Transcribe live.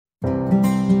Hey,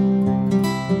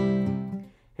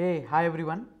 hi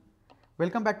everyone.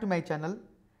 Welcome back to my channel.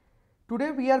 Today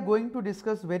we are going to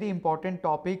discuss very important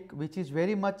topic which is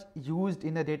very much used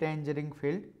in the data engineering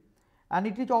field and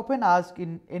it is often asked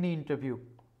in any interview.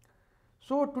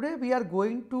 So today we are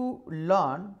going to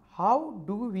learn how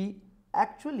do we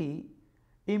actually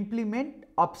implement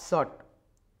upsert.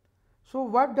 So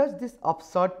what does this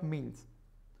upsert means?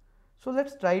 So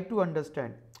let's try to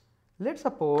understand. Let's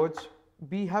suppose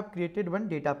we have created one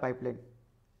data pipeline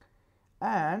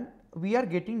and we are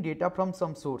getting data from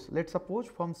some source. Let's suppose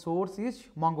from source is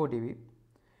MongoDB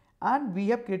and we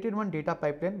have created one data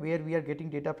pipeline where we are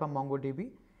getting data from MongoDB,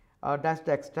 that's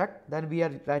the extract, then we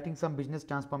are writing some business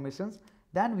transformations,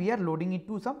 then we are loading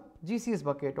into some GCS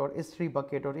bucket or S3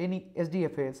 bucket or any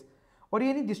SDFS or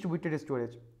any distributed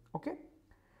storage. Okay.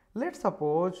 Let's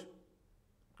suppose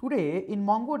today in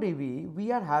MongoDB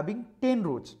we are having 10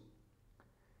 rows,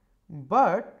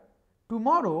 but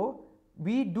tomorrow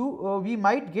we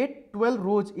might get 12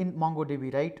 rows in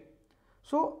MongoDB, right?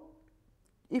 So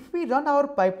if we run our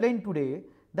pipeline today,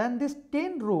 then this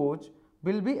 10 rows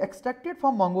will be extracted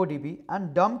from MongoDB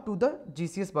and dumped to the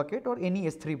GCS bucket or any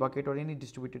S3 bucket or any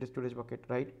distributed storage bucket,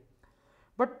 right?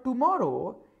 But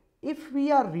tomorrow if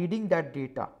we are reading that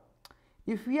data,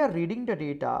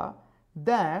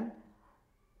 then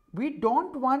we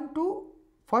don't want to,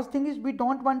 first thing is we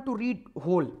don't want to read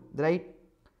whole, right?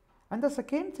 And the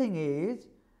second thing is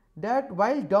that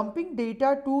while dumping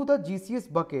data to the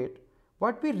GCS bucket,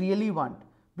 what we really want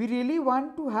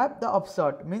to have the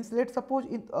upsert. Means let's suppose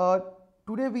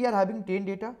today we are having 10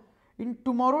 data, in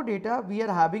tomorrow data we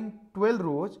are having 12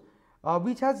 rows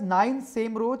which has 9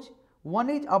 same rows, 1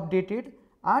 is updated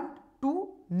and 2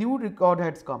 new record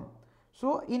has come.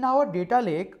 So in our data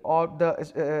lake or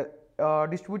the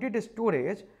distributed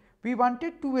storage, we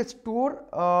wanted to store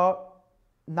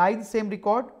 9 same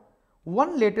record,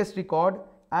 1 latest record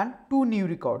and 2 new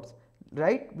records,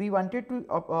 right? We wanted to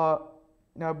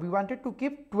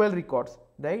keep 12 records,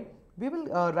 right? We will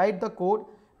write the code.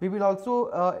 We will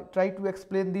also try to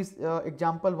explain this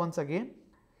example once again,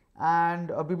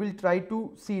 and we will try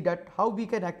to see that how we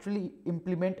can actually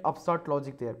implement upsert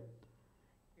logic there.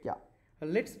 Yeah.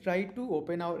 Let's try to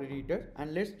open our editor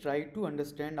and let's try to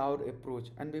understand our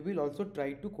approach, and we will also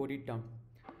try to code it down.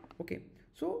 Okay.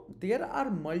 So there are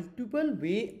multiple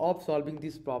way of solving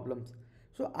these problems.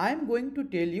 So I am going to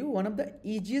tell you one of the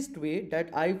easiest way that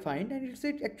I find, and it's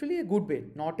actually a good way,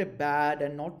 not a bad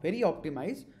and not very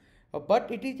optimized,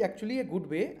 but it is actually a good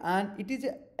way, and it is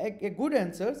a good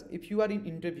answers if you are in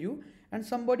interview and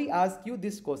somebody asks you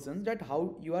this questions that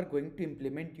how you are going to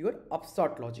implement your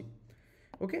upsert logic.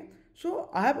 Okay. So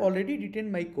I have already written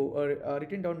my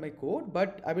written down my code,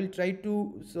 but I will try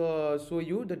to show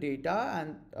you the data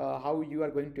and how you are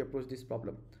going to approach this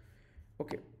problem.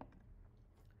 Okay.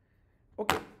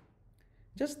 Okay.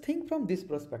 Just think from this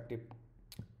perspective.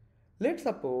 Let's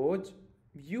suppose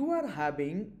you are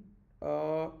having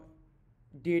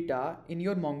data in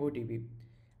your MongoDB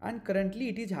and currently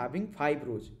it is having 5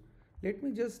 rows. Let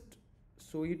me just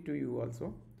show it to you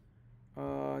also.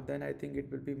 Then I think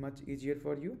it will be much easier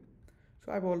for you.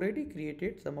 So I've already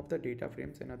created some of the data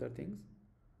frames and other things.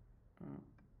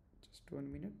 Just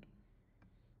 1 minute.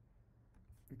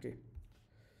 Okay.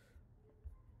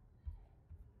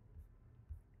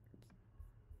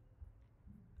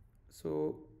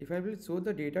 So if I will show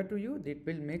the data to you, it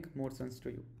will make more sense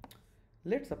to you.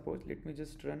 Let's suppose, let me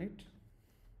just run it.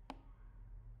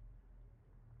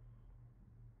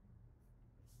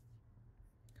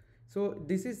 So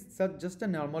this is just a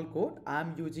normal code. I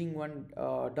am using one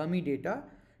dummy data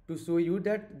to show you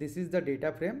that this is the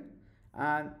data frame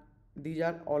and these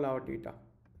are all our data.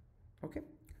 Okay.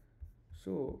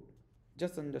 So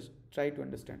just try to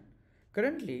understand.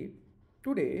 Currently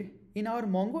today in our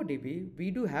MongoDB we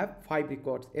do have 5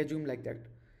 records, assume like that,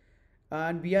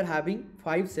 and we are having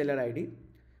 5 seller ID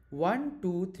 1,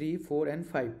 2, 3, 4 and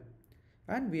 5,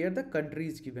 and where the country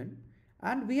is given,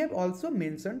 and we have also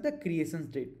mentioned the creation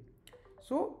date.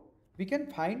 So we can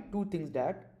find two things,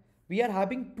 that we are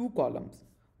having 2 columns.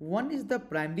 One is the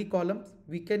primary columns.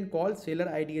 We can call seller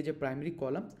ID as a primary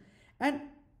column, and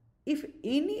if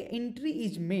any entry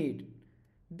is made,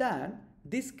 then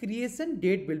this creation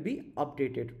date will be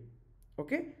updated.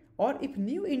 Okay. Or if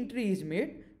new entry is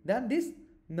made, then this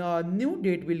new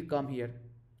date will come here.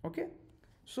 Okay.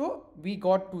 So we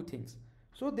got 2 things.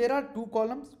 So there are 2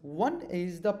 columns. One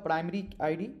is the primary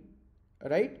ID,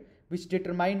 right, which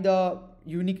determine the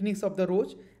uniqueness of the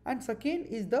rows, and second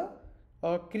is the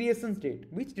creation date,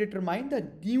 which determine the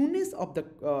newness of the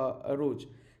rows.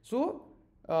 So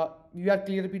we are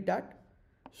clear with that.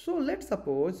 So let's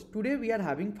suppose today we are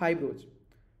having 5 rows.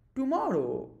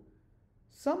 tomorrow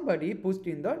somebody pushed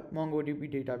in the MongoDB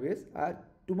database.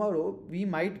 Tomorrow we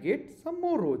might get some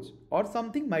more rows or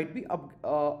something might be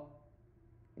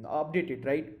updated,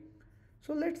 right?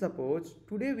 So let's suppose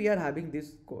today we are having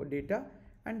this data,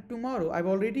 and tomorrow I've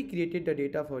already created the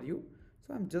data for you.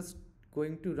 So I'm just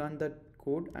going to run the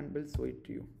code and will show it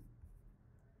to you.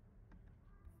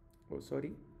 Oh,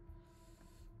 sorry,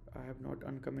 I have not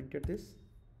uncommented this.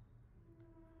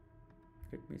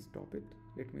 Let me stop it.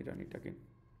 Let me run it again.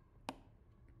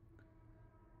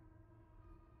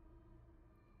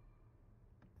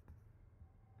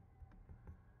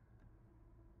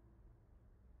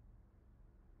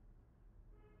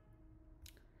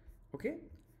 Okay,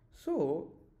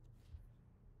 so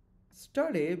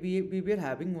yesterday we were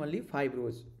having only 5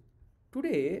 rows.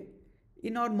 Today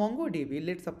in our MongoDB,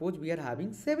 let's suppose we are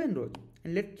having 7 rows,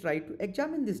 and let's try to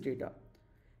examine this data.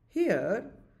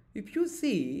 Here if you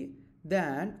see,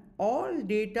 then all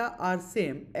data are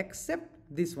same except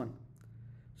this one.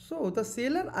 So the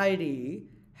seller ID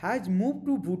has moved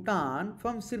to Bhutan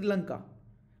from Sri Lanka,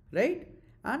 right?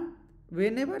 And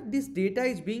whenever this data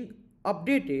is being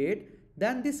updated,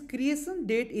 then this creation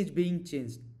date is being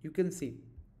changed. You can see,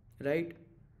 right?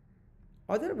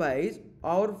 Otherwise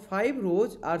our 5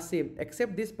 rows are same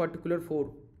except this particular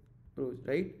 4 rows,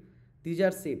 right? These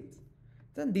are same.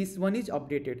 Then this one is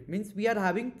updated, means we are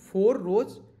having 4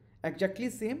 rows exactly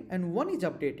same and one is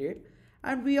updated,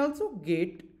 and we also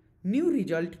get new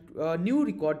result, new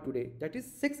record today, that is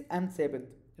 6th and 7th,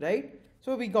 right?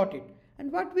 So we got it.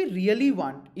 And what we really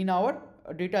want in our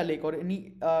data lake or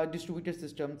any distributed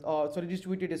systems, or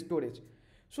distributed storage,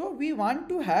 so we want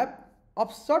to have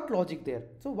upsert logic there.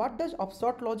 So what does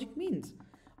upsert logic means?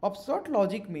 Upsert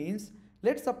logic means,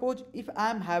 let's suppose if I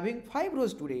am having 5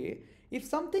 rows today, if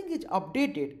something is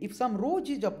updated, if some rows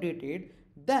is updated,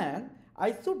 then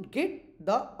I should get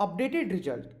the updated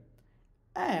result.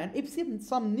 And if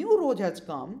some new rows has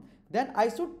come, then I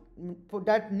should,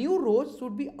 that new rows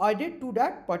should be added to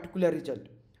that particular result,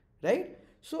 right?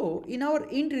 So in our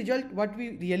end result, what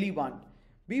we really want,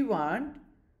 we want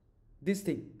this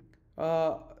thing, we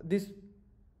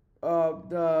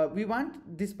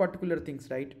want this particular things,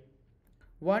 right?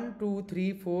 1 2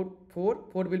 3 4 4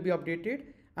 will be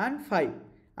updated, and 5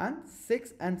 and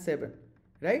 6 and 7,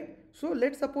 right? So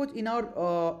let's suppose in our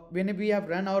when we have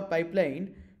run our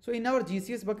pipeline, so in our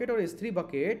GCS bucket or S3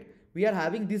 bucket, we are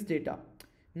having this data.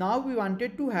 Now we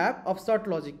wanted to have upsert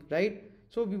logic, right?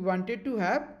 So we wanted to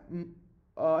have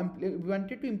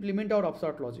implement our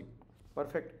upsert logic.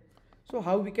 Perfect. So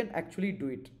how we can actually do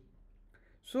it?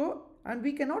 So, and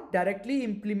we cannot directly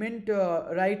implement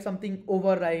write something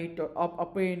overwrite or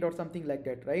append or something like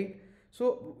that, right?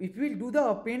 So if we do the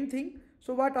append thing,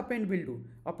 so what append will do?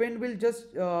 Append will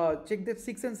just check that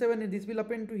 6 and 7 and this will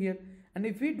append to here. And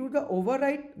if we do the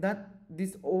overwrite, then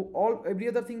this every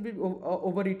other thing will be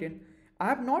overwritten. I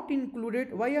have not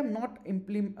included, why I am not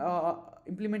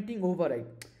implementing overwrite?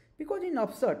 Because in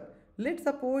upsert, let's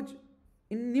suppose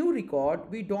in new record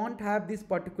we don't have this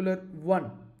particular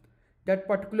one, that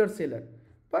particular seller,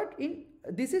 but in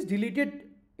this is deleted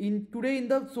in today in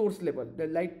the source level,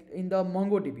 like in the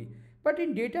MongoDB, but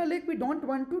in data lake we don't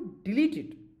want to delete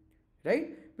it, right?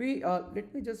 We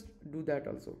let me just do that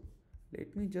also.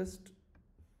 Let me just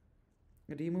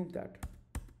remove that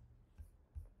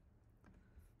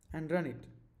and run it.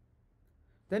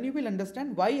 Then you will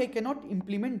understand why I cannot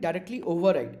implement directly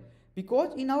override,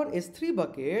 because in our S3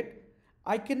 bucket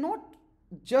I cannot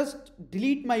just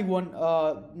delete my one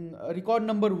record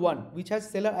number 1 which has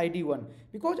seller ID 1,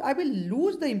 because I will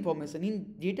lose the information.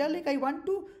 In data lake I want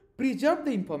to preserve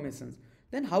the informations.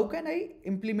 Then how can I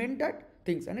implement that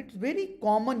things? And it's very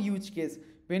common use case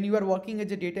when you are working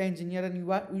as a data engineer and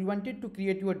you wanted to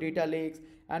create your data lakes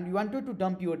and you wanted to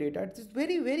dump your data. It's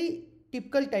very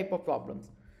typical type of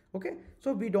problems. Okay,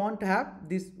 so we don't have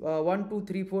this 1 2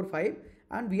 3 4 5,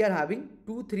 and we are having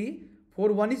 2 3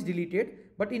 4, 1 is deleted.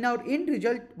 But in our end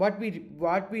result, what we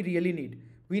really need,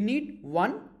 we need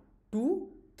 1 2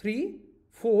 3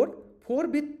 4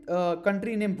 with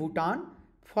country name Bhutan,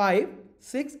 5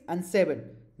 6 and 7.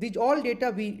 These all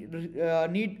data we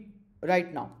need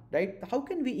right now, right? How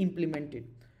can we implement it?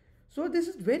 So this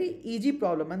is very easy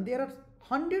problem, and there are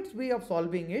hundreds way of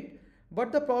solving it.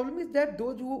 But the problem is that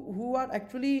those who are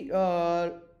actually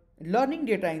learning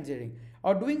data engineering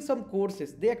or doing some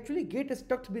courses, they actually get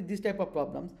stuck with this type of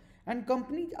problems, and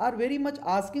companies are very much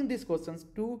asking these questions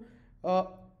to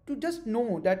just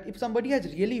know that if somebody has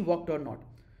really worked or not.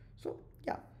 So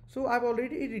yeah, so I've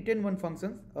already written one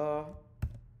function.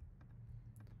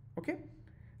 Okay,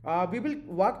 we will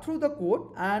walk through the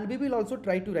code and we will also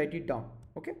try to write it down.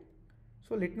 Okay,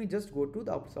 so let me just go to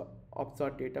the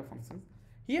upsert data functions.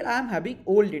 Here I am having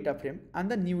old data frame and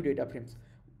the new data frames.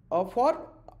 For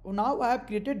now I have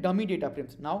created dummy data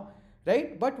frames now,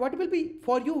 right? But what will be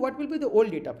for you? What will be the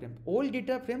old data frame? Old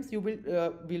data frames you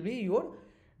will be your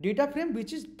data frame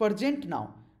which is present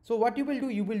now. So what you will do?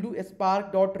 You will do a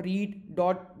spark.read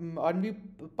and we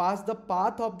pass the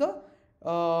path of the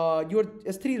your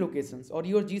S3 locations or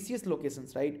your GCS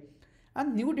locations, right?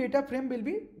 And new data frame will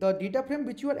be the data frame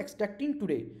which you are extracting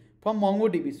today from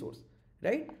MongoDB source,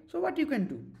 right? So what you can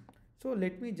do? So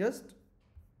let me just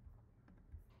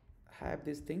have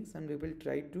these things and we will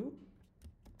try to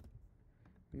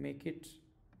make it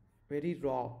very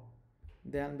raw.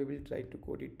 Then we will try to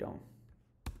code it down.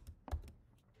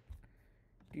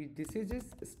 This is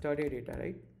just study data,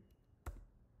 right?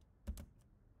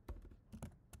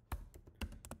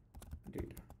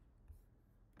 Data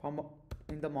from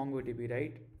in the MongoDB,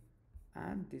 right?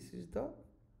 And this is the,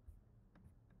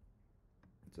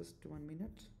 just 1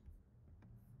 minute.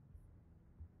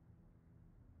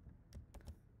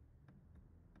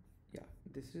 Yeah,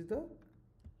 this is the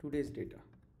today's data.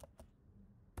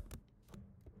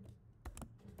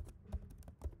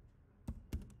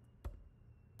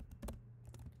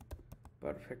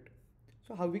 Perfect.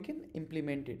 So how we can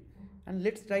implement it, and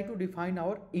let's try to define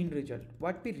our end result,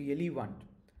 what we really want.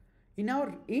 In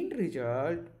our end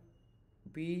result,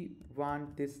 we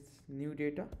want this new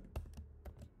data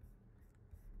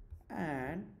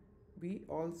and we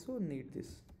also need this,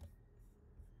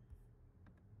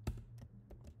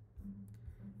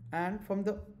 and from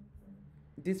the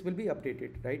this will be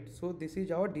updated, right? So this is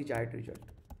our desired result.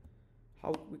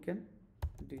 How we can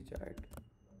desired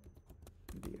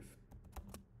df.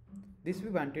 This we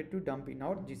wanted to dump in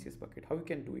our GCS bucket. How we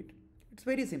can do it? It's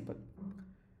very simple.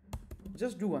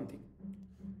 Just do one thing.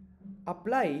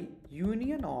 Apply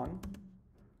union on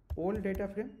old data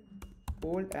frame,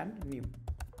 old and new.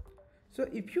 So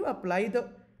if you apply the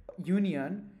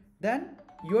union, then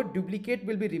your duplicate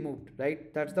will be removed,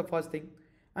 right? That's the first thing.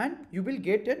 And you will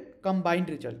get a combined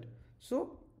result.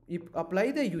 So if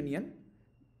apply the union,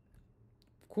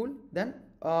 cool, then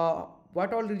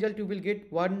what all result you will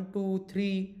get? 1, 2,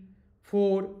 3,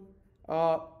 4,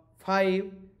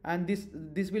 5, and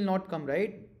this will not come,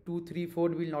 right? 2, 3, 4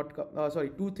 will not come. Sorry,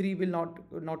 2, 3 will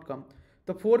not come.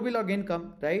 The 4 will again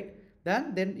come, right?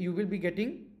 Then you will be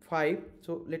getting 5.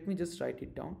 So let me just write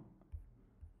it down.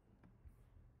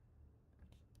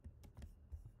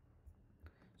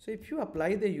 So if you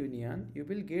apply the union, you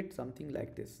will get something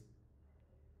like this.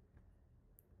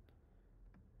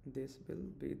 This will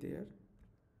be there.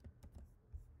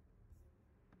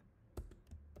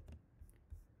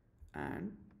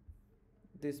 And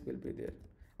this will be there.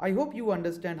 I hope you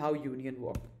understand how union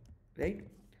work, right?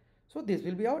 So this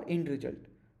will be our end result.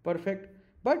 Perfect.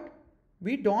 But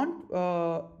we don't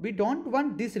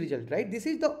want this result, right? This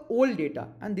is the old data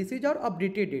and this is our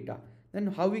updated data. Then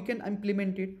how we can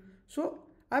implement it? So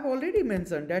I've already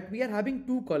mentioned that we are having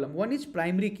two columns. One is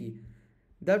primary key.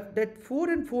 That 4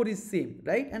 and 4 is same,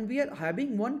 right? And we are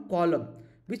having one column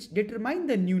which determine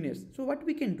the newness. So what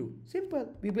we can do?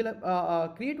 Simple. We will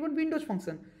create one Windows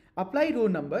function, apply row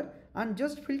number, and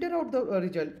just filter out the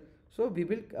result. So we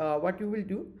will what you will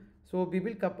do? So we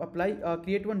will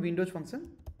create one Windows function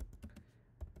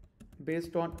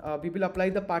based on we will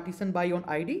apply the partition by on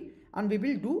ID, and we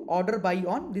will do order by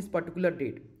on this particular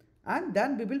date, and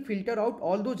then we will filter out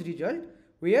all those results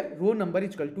where row number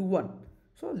is equal to 1.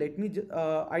 So let me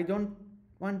I don't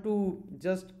want to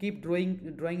just keep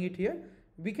drawing it here.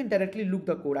 We can directly look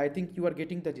the code. I think you are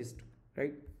getting the gist,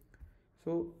 right?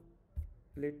 So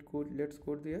let's code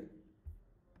there.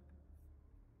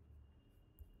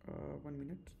 1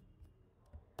 minute.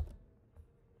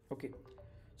 Okay.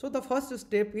 So the first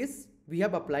step is we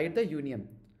have applied the union.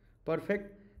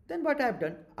 Perfect. Then what I have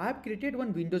done, I have created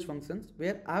one Windows functions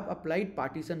where I have applied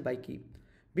partition by key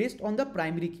based on the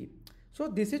primary key. So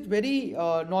this is very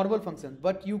normal function,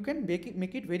 but you can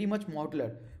make it very much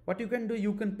modular. What you can do,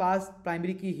 you can pass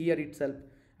primary key here itself,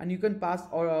 and you can pass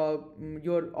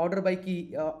your order by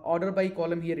key, order by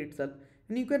column here itself,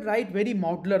 and you can write very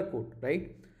modular code,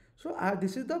 right? So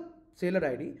this is the seller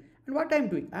ID, and what I am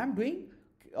doing, I am doing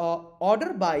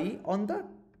order by on the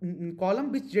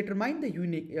column which determine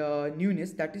the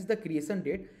newness, that is the creation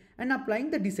date, and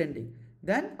applying the descending.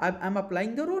 Then I am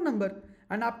applying the row number.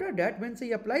 And after that, once I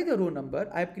apply the row number,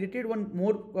 I have created one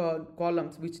more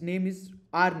columns which name is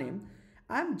R name.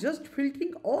 I am just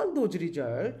filtering all those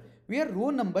results where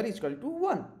row number is equal to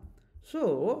 1.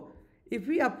 So if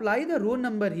we apply the row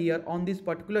number here on this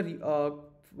particular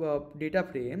data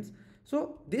frames,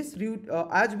 so this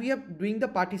as we are doing the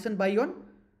partition by on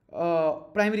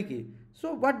primary key,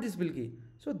 so what this will give?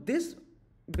 So this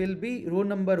will be row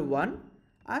number 1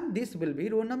 and this will be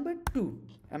row number 2.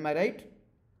 Am I right?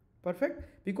 Perfect.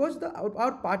 Because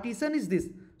our partition is this.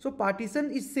 So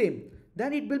partition is same.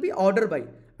 Then it will be order by,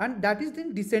 and that is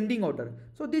in descending order.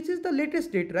 So this is the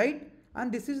latest date, right?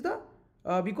 And this is the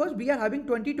because we are having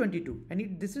 2022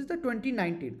 and this is the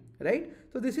 2019, right?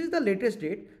 So this is the latest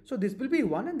date. So this will be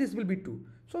 1 and this will be 2.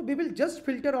 So we will just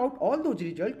filter out all those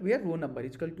results where row number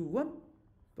is equal to 1.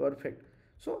 Perfect.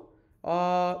 So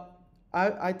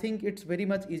I think it's very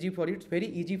much easy for you. It's very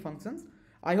easy functions.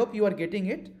 I hope you are getting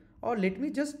it. Or let me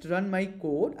just run my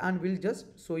code and we'll just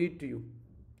show it to you.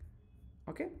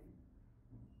 Okay.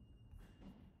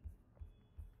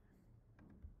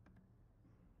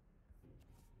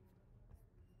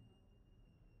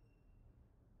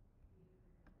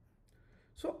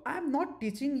 So I'm not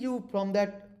teaching you from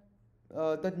that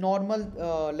the normal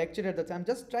lecture that I'm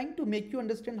just trying to make you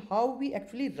understand how we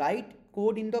actually write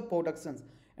code in the productions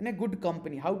in a good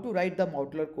company, how to write the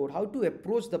modular code, how to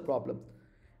approach the problems,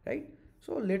 right?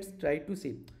 So let's try to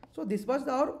see. So this was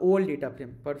our old data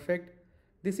frame. Perfect.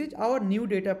 This is our new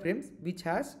data frames, which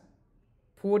has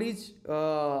 4 is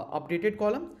updated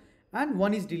columns and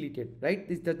 1 is deleted, right?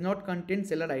 This does not contain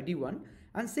seller ID 1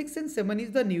 and 6 and 7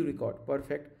 is the new record.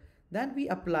 Perfect. Then we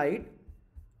applied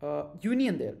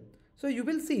union there. So you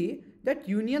will see that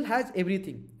union has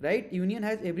everything, right? Union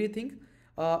has everything.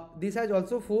 This has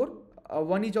also 4,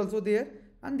 1 is also there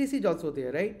and this is also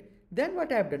there, right? Then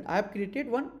what I have done, I have created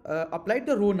one, applied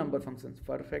the row number functions.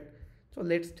 Perfect. So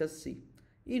let's just see.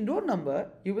 In row number,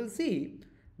 you will see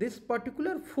this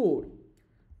particular 4,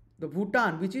 the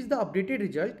Bhutan, which is the updated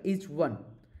result, is 1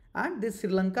 and this Sri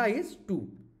Lanka is 2,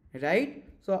 right?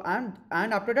 So and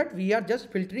after that we are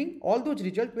just filtering all those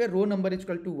results where row number is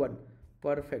equal to 1.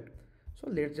 Perfect. So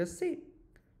let's just see.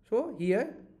 So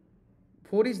here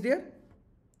 4 is there,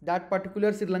 that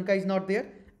particular Sri Lanka is not there,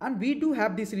 and we do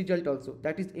have this result also,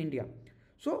 that is India.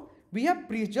 So we have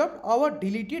preserved our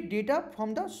deleted data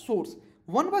from the source.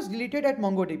 One was deleted at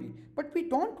MongoDB, but we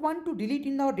don't want to delete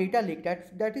in our data lake,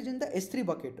 that is in the S3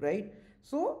 bucket, right?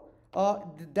 So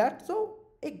that's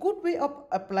a good way of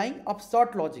applying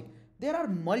upsert logic. There are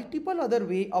multiple other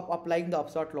way of applying the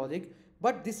upsert logic,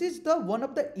 but this is the one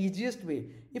of the easiest way.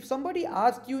 If somebody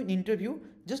asks you in interview,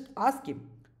 just ask him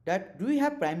that do you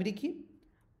have primary key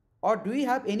or do you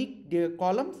have any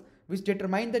columns which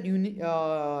determine the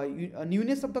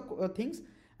newness of the things.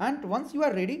 And once you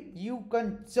are ready, you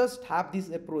can just have this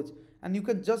approach and you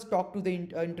can just talk to the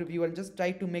interviewer and just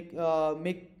try to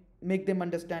make them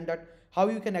understand that how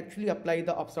you can actually apply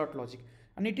the upsert logic.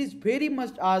 And it is very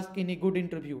much asked in a good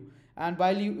interview. And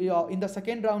while you in the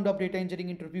second round of data engineering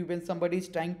interview, when somebody is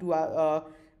trying to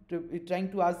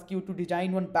ask you to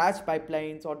design one batch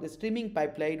pipelines or the streaming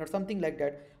pipeline or something like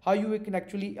that, how you can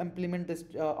actually implement this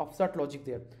upsert logic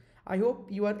there. I hope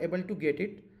you are able to get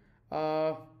it.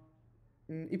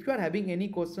 If you are having any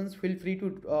questions, feel free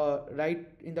to write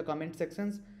in the comment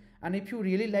sections. And if you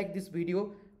really like this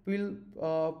video,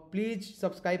 please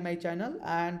subscribe my channel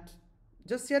and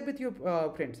just share with your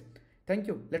friends. Thank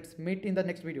you. Let's meet in the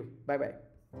next video. Bye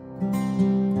bye.